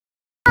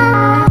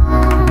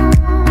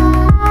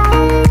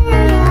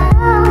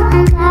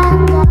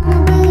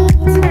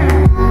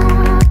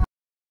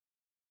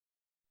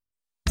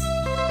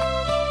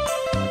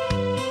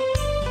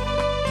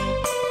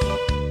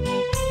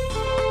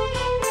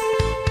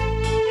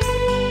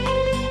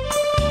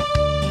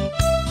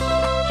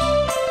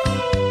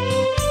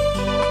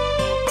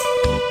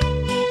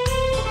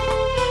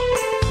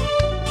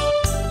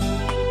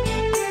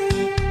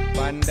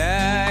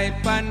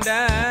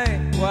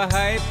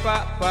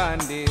Pak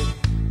Pandir.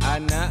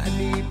 Anak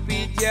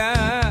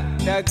dipijak,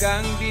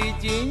 dagang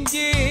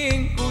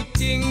dijinjing,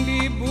 kucing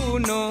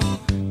dibunuh,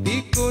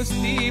 tikus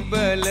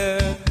dibela,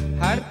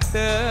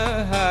 harta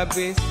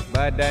habis,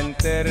 badan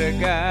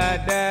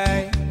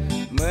tergadai.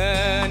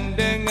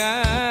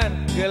 Mendengar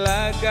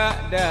gelagak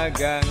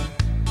dagang,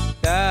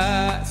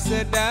 tak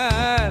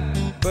sedar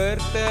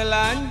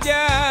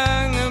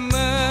bertelanjang.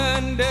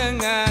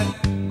 Mendengar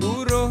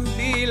guruh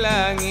di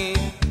langit,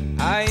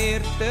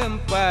 air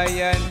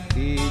tempayan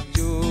dicurahkan.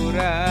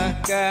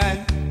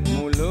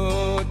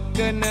 Mulut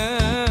kena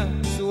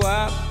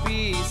suap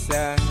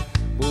pisang,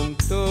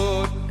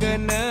 buntut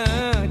kena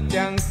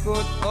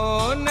cangkut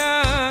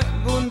onak,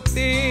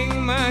 gunting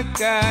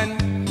makan.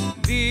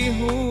 Di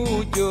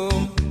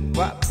hujung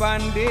Pak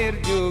Pandir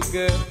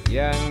juga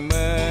yang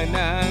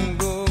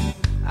menanggung.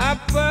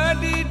 Apa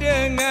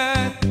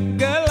didengar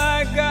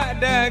gelagak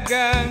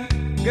dagang,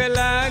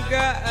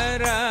 gelagak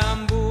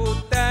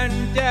rambutan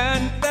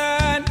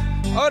jantan.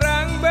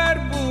 Orang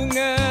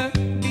berbunga,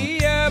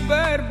 dia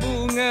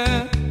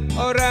berbunga.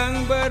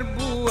 Orang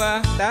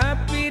berbuah,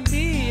 tapi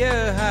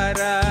dia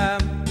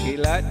haram.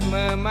 Kilat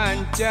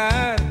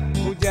memancar,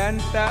 hujan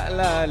tak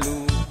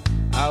lalu.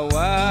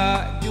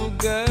 Awak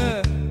juga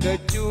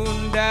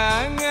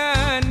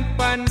kecundangan,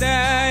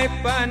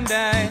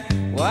 pandai-pandai.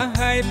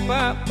 Wahai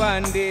Pak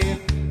Pandir,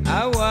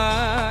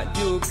 awak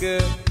juga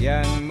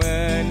yang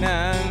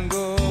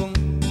menanggung.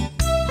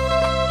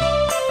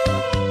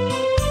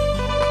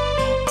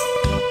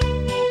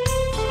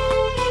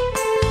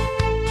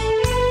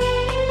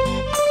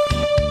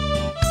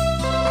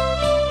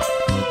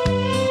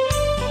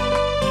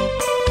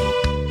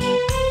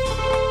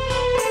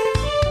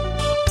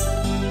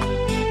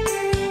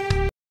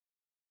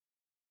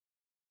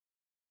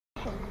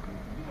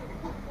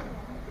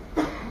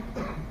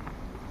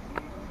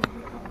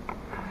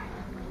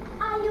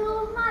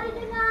 Ayo, mari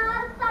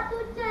dengar satu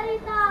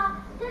cerita.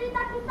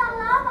 Cerita kisah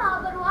lama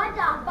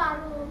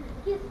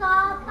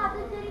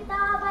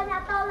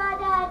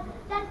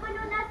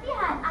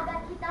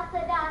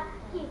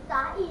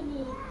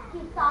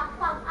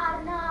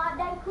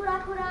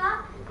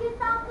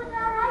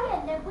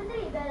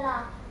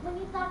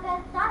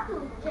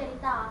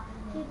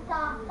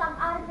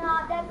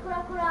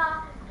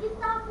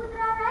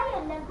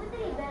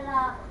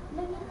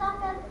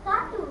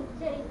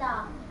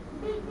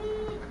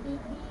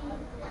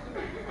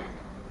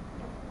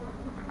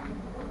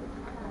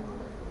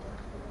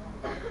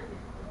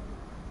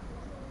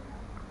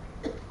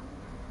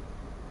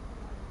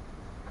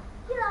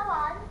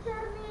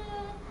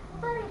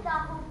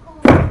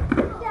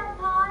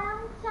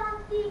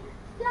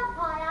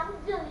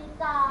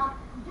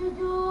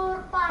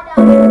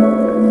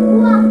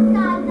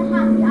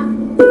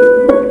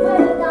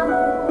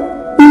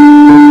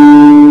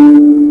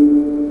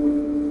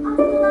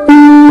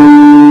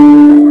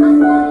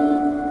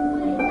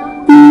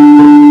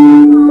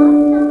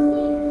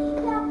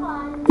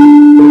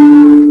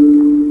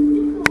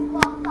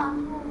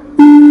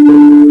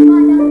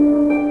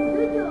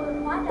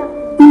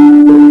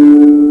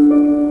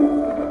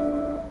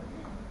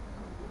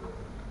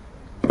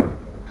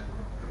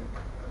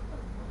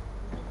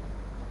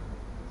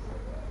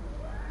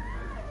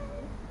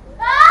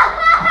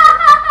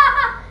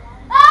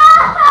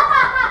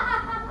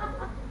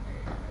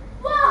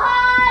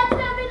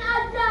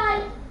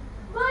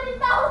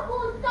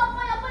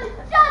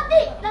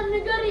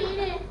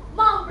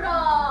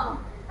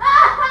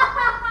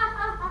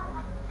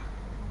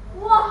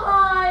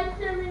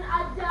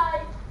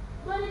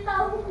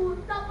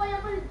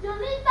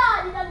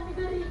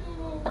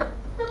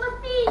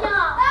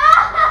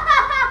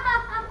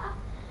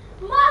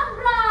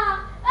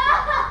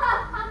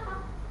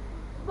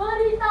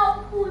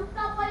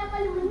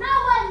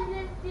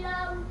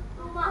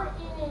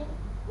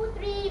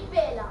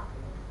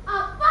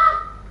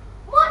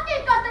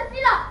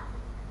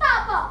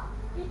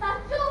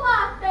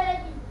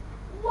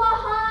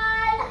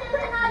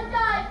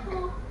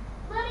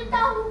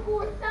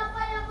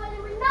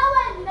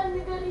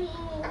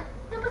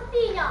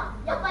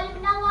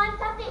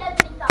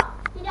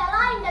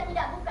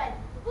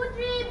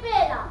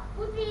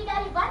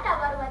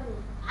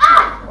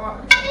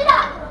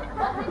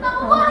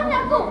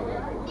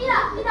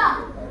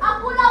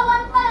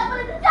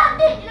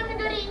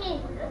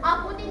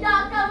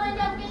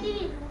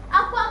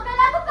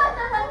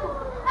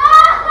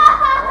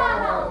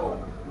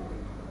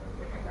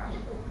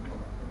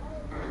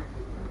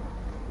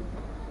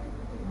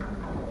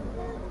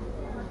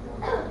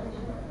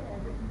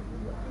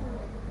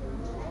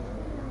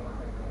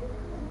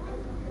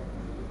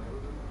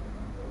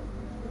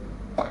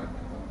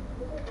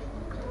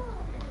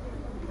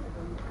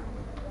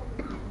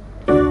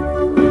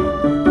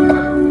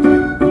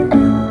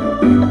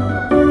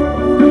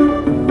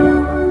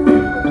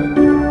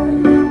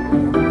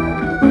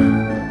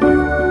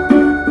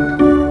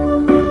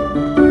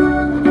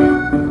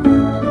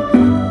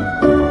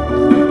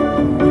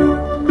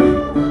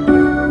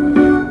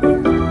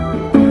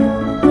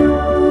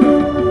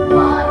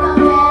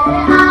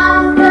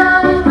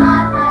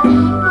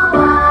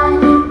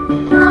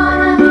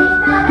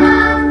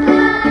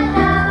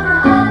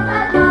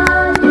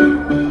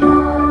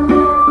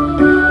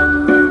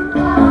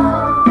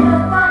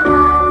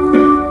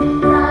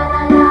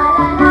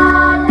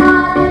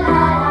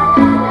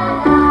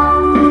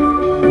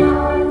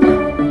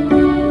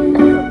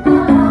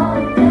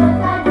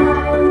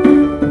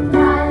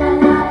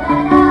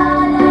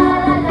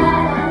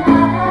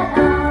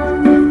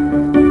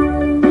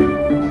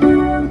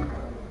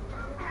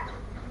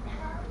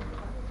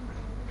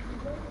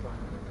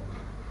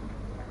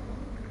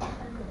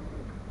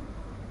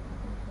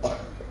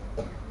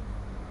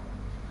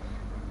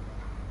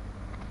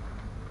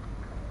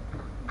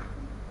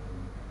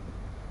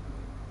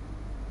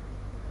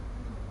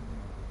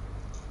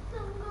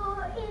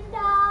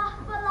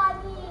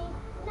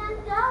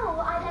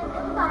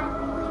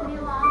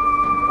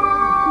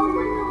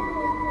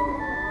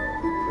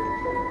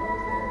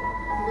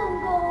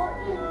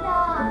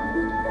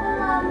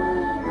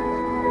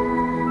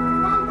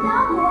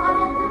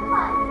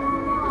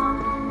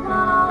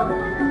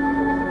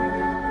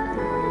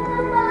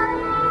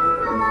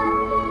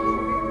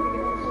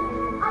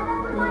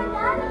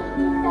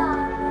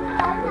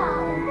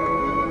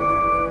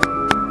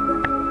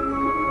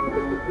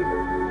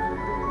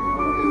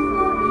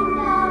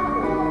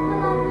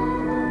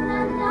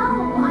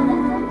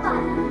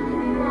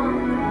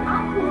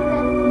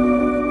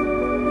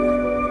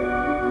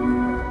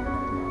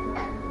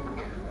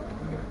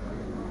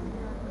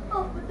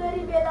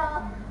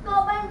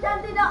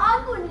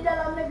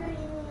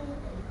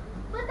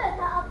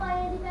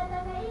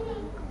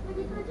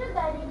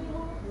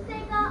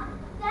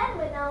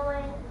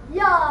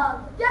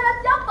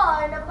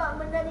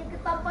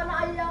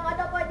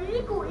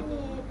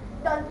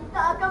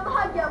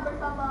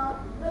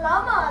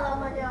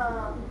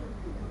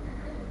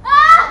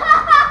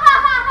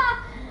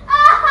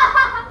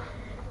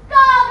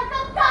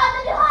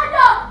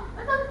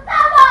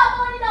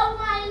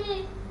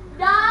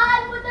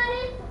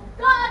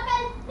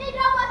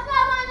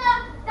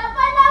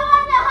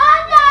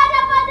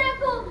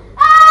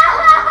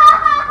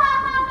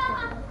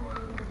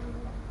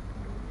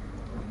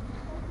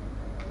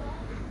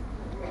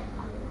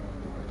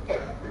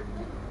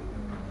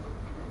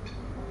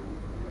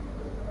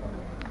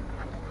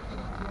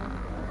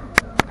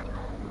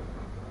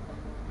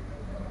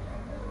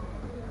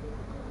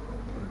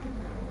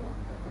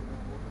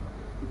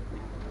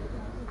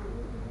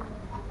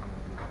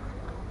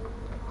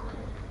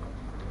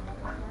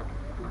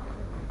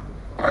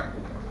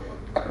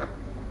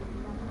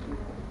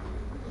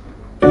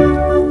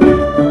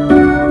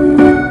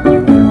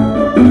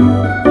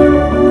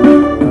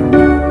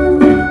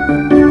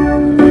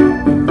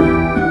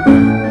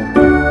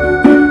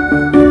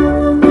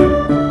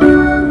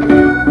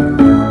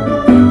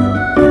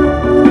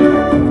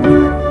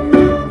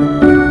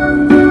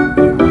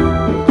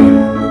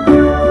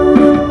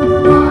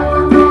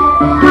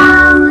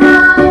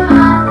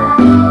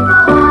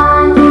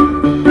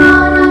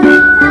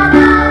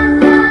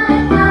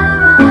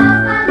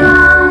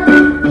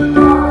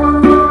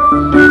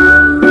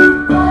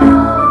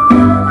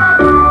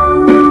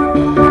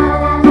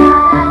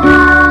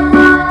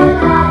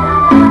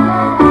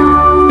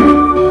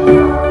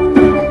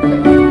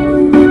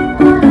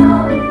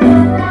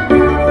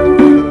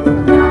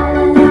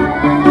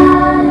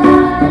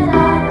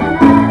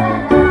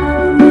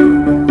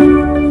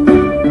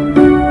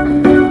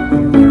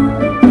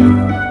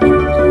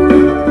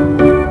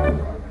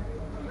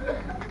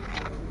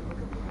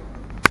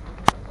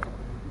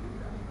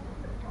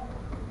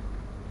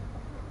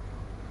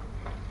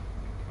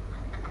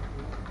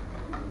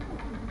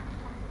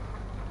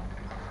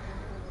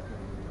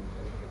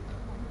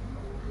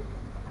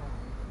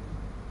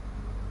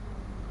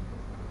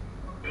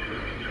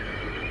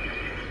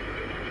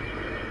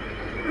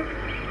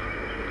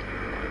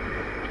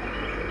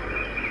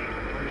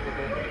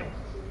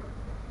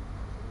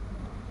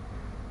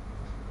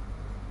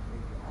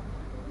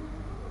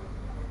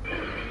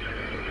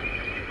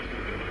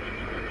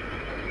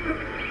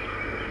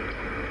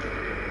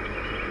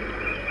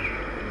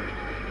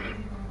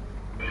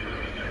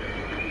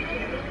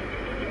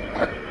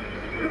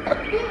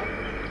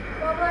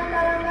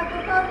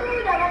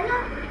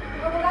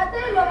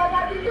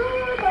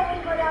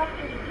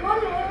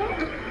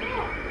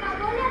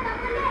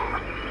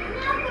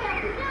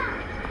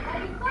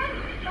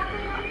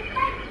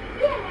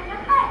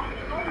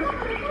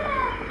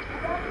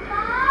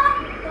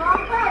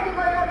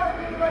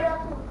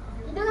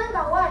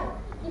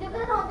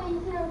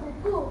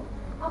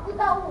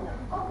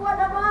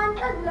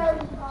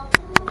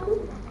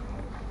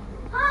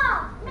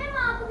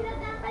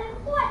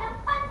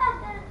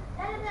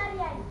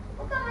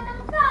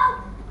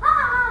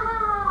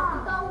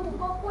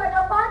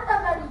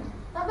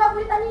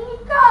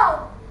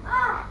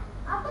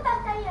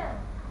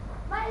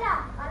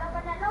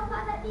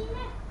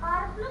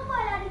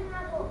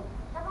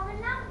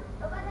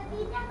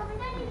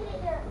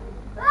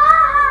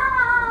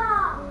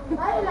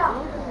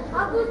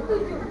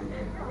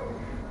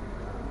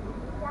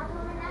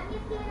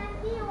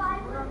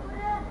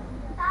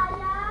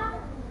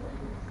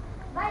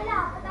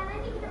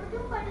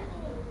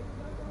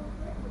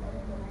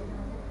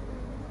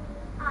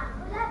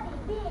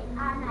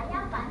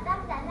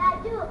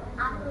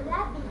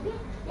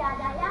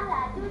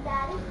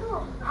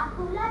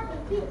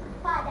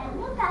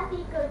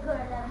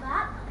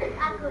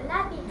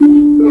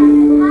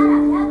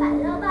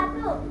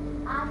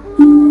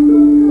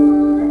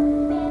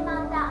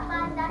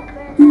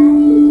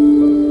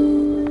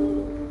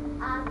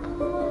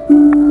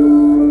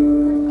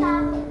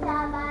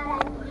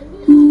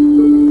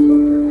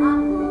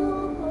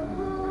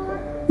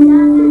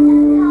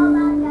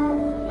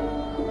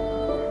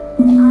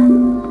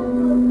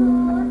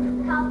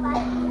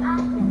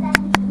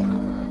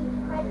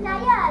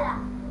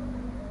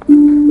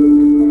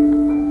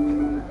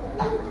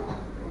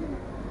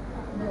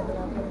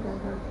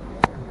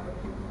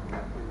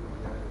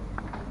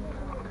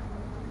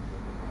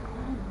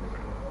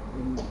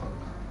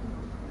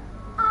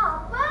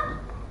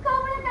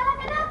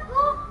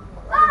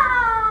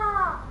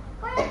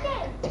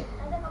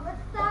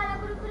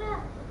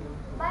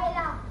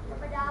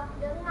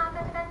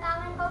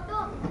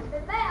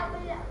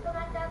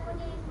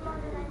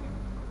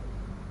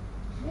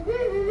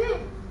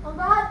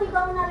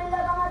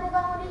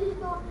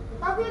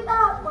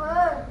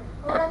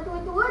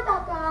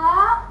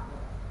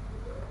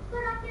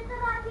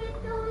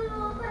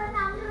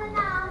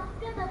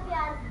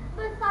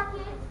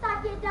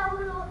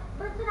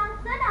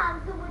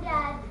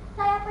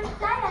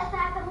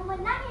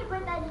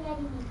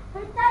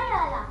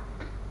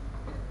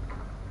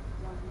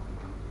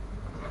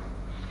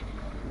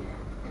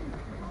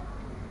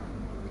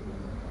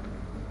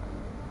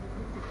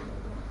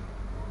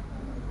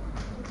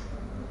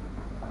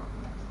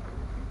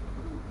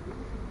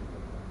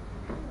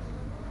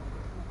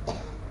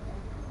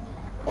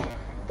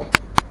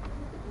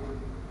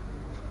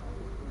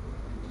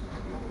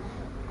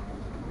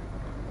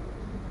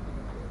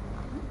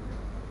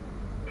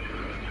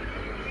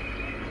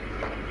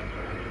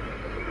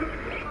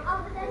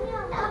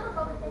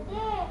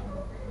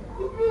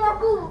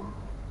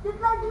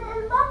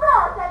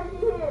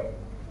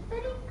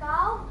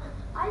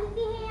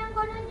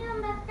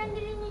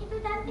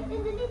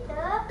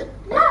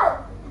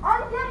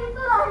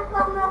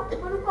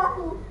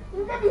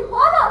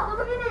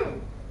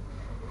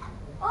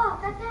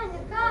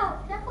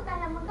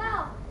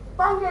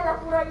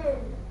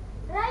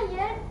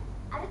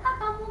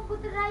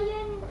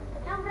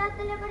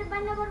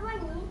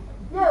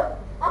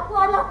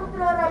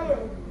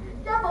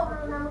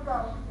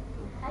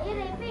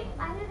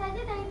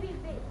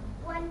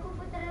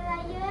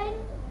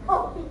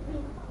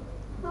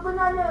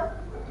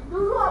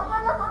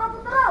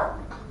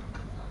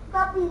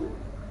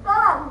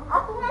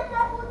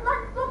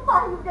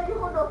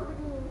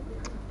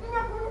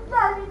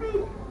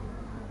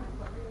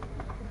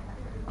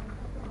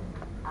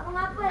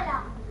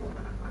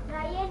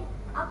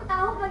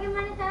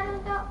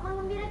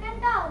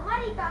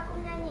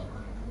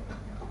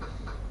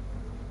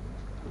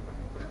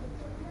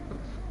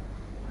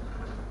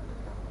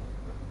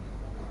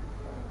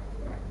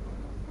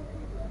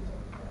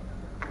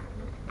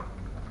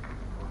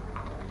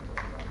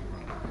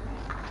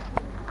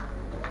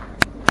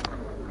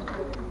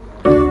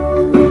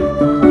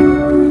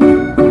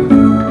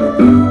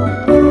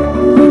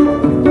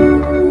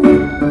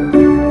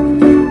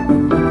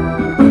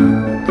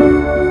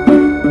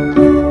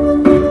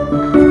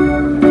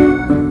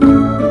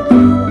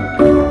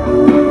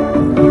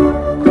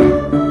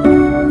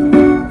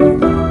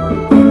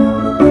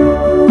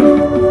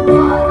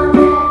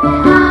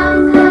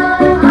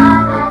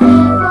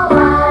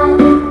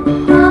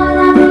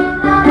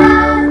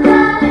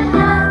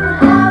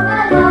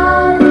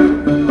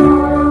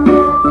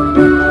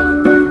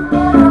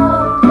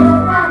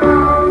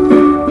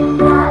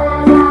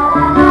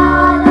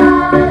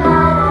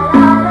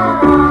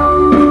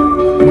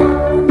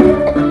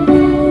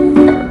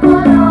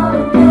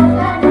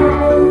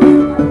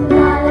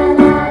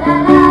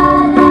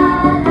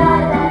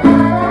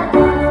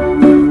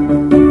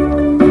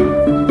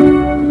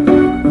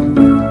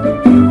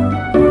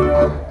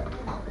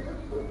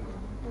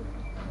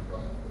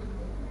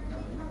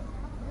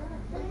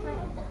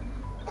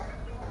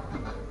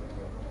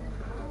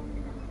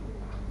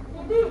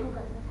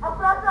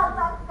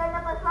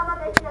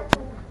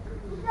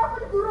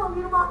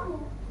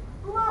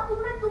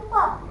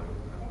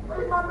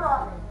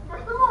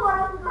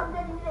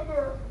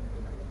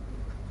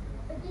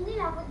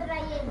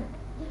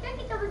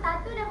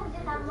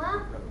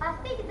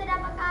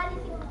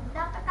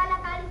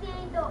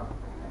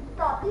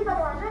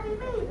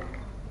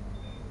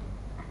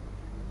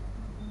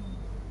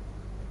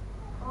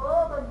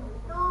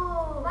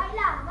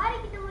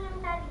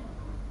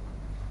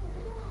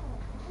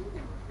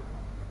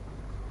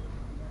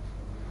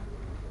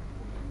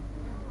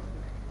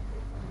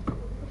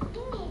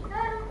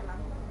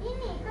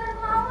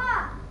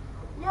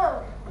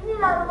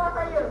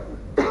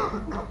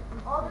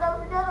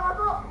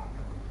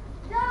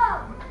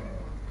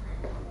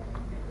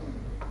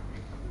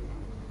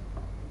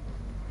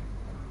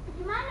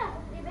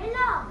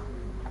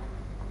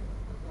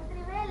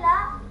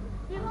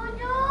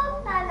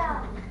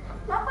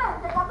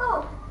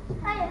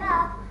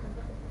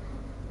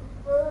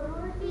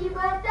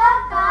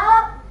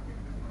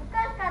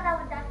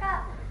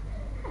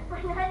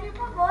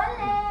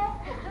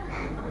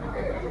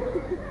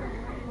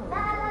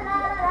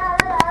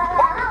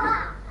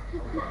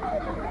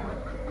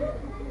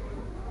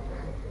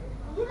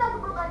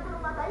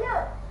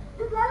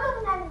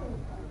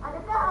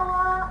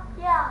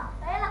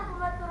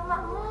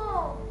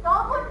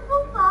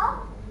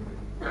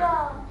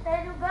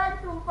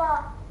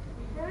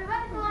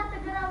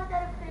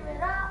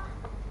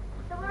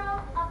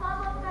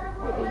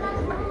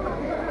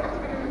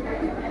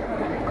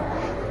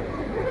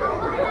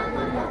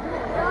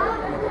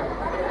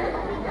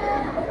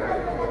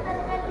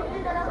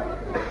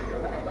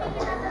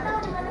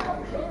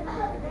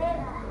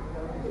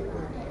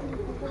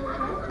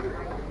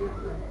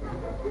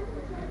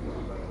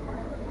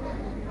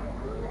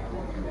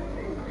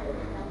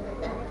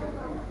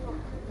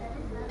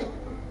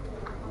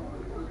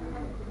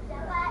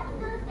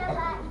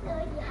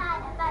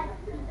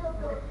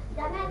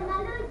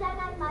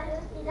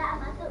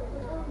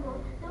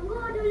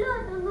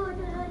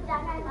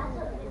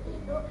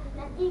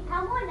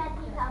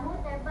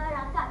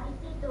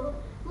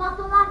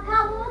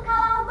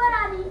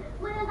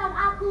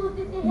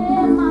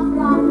sihir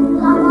Mambra,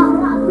 lawak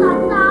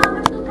raksasa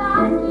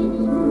bertukar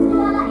kini.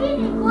 Segala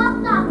ini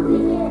kuasa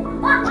sihir.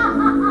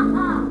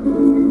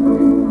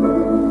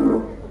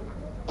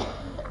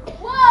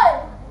 Woi,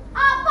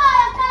 apa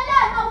yang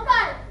kalian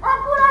lakukan?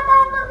 Aku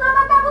datang untuk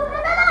selamatkan Putri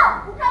Bella.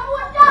 Bukan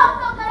mudah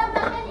untuk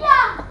mendapatkan dia.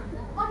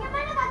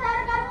 Bagaimana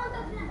cara kamu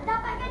untuk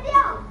dapatkan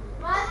dia?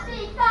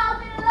 Masih kau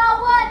kena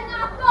lawan dengan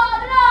aku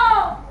dulu.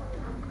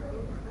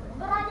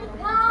 Berani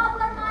kau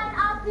bermain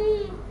api,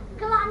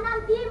 kelak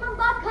nanti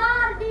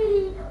membakar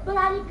diri.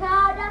 Berani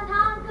kau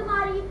datang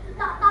kemari,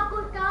 tak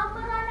takut kau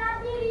merana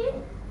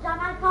diri.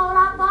 Jangan kau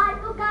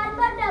rapat, bukan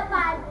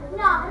berdepan.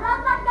 Nah,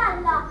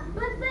 rasakanlah,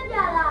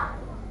 bersedialah.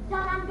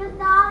 Jangan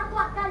gentar,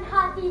 kuatkan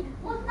hati.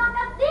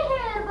 Musnahkan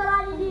sihir,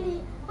 berani diri.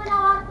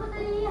 Penawar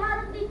puteri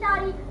harus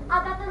dicari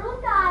agar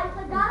terungkai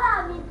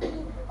segala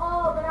mimpi.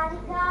 Oh,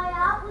 berani kau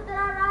ya,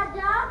 putera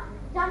raja.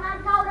 Jangan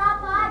kau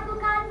rapat,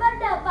 bukan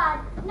berdepan.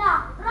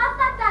 Nah,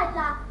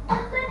 rasakanlah,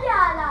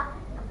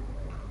 bersedialah.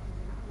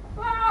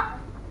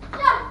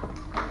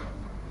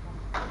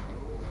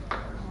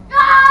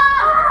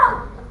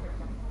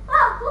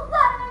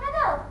 Lupa dengan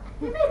kata.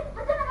 Bibi,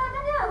 macam nak kata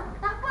dia?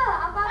 Tak apa,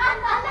 abang-abang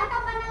tak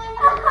alahkan pandangan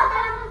yang lupa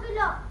dalam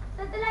musuh.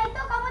 Setelah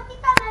itu, kamu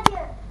tikamlah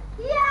dia.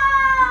 Ya!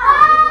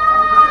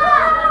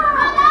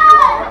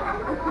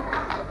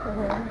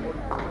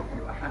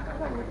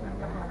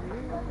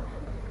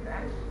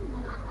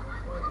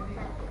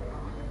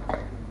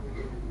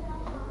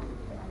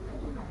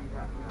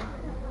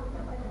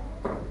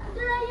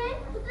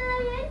 Putera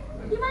Rayen,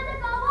 di mana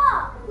kau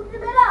awak? Putri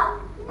Bella,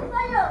 ini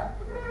saya,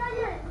 Putera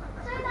Rayen.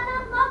 Saya tak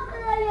nampak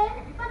Putera Rayen,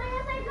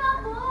 pandangan saya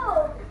kabur.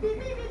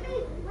 Bibi,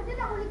 macam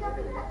nak pulihkan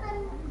penglihatan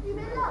Putri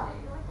Bella?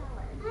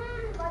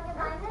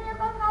 Bagaimana ya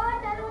kawan-kawan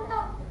cara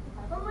untuk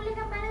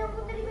memulihkan pandangan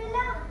Putri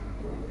Bella?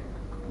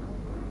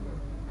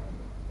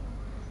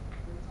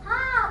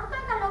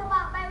 Bukankah lomba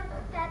baik untuk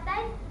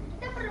kesihatan?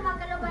 Kita perlu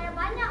makan lomba yang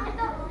banyak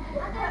untuk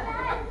agar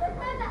sihat.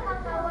 Betul tak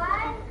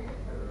kawan-kawan?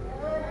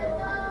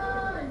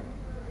 Betul.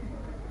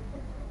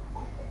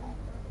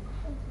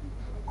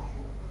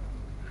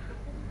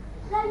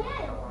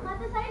 Rayen,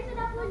 mata saya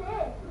sudah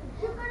pulih.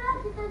 Syukurlah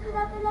kita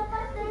sudah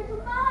terlepas dari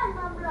sumpahan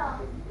Mambra.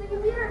 Saya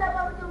gembira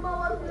dapat berjumpa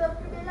awak sudah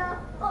Putri Bella.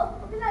 Oh,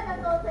 perkenalkan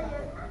kawan saya,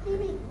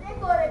 Bibi,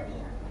 seekor Rabi.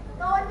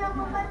 Kawan yang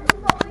membantu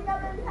untuk memberikan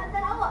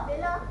penglihatan awak,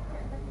 Bella.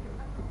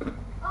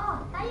 Oh,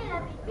 saya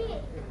lah Bibi.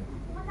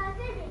 Terima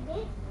kasih Bibi.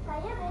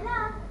 Saya Bella.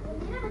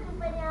 Gembira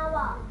berjumpa dengan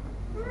awak.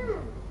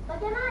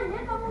 Bagaimana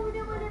kamu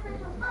boleh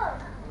berjumpa?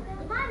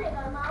 Di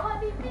mana rumah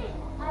awak Bibi?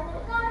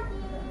 Adakah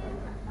di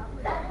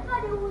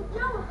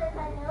hujung hutan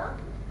sana?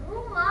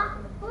 Rumah?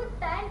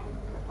 Hutan?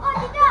 Oh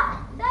tidak!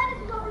 Dah ada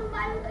sebuah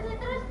perlumbaan untuk saya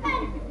teruskan.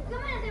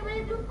 Kemana saya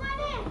boleh jumpa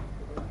ni?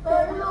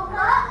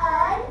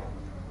 Perlumbaan?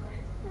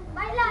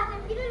 Baiklah, saya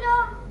pergi dulu.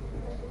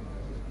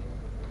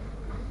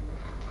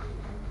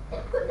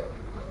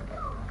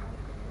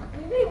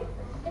 Bibi,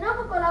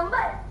 kenapa kau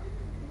lambat?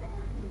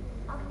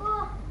 Aku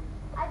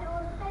ada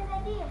urusan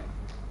tadi.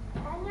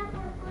 Tanya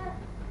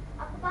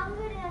aku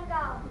bangga dengan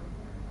kau.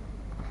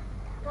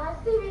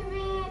 Kasih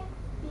Bibi.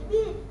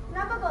 Bibi,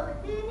 kenapa kau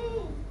berhenti ni?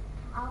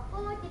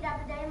 Aku tidak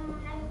berjaya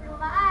memenangi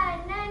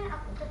perlombaan dan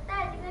aku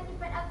ketat dengan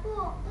sifat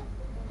aku.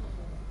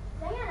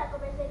 Janganlah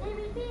kau bersedih,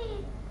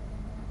 Bibi.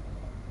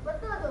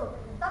 Betul tu.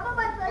 Tanpa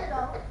bantuan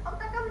kau, aku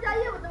takkan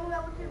berjaya bertemu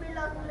dengan Putri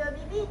Bella semula,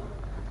 Bibi.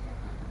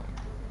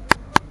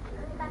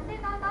 Kata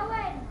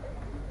kawan-kawan.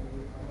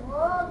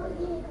 Oh,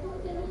 begitu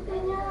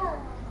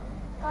ceritanya.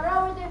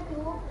 Kalau macam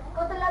tu,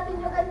 kau telah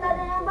tunjukkan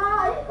tanda yang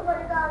baik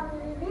kepada kami,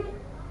 Bibi.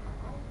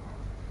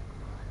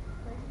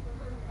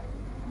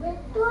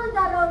 Betul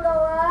tak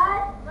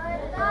kawan-kawan?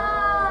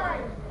 Betul.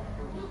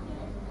 Bibi,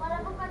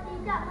 walaupun kau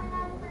tidak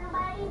menang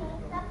perlombaan ini,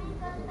 tapi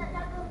kau tetap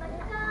jaga pada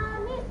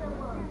kami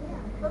semua.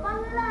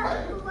 Berbanggalah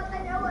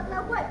perbuatan yang awak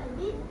telah buat,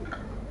 Bibi.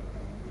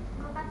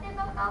 Terima kasih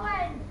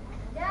kawan-kawan.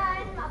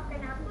 Dan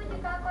maafkan aku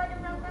jika aku ada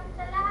melakukan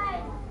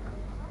kesalahan.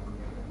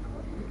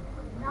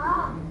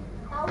 Nah,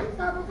 tak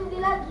usah bersedih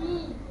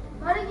lagi.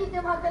 Mari kita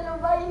makan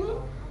lomba ini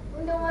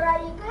untuk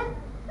meraihkan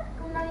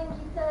kemenangan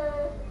kita.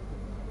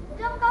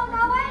 Jom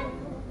kawan-kawan.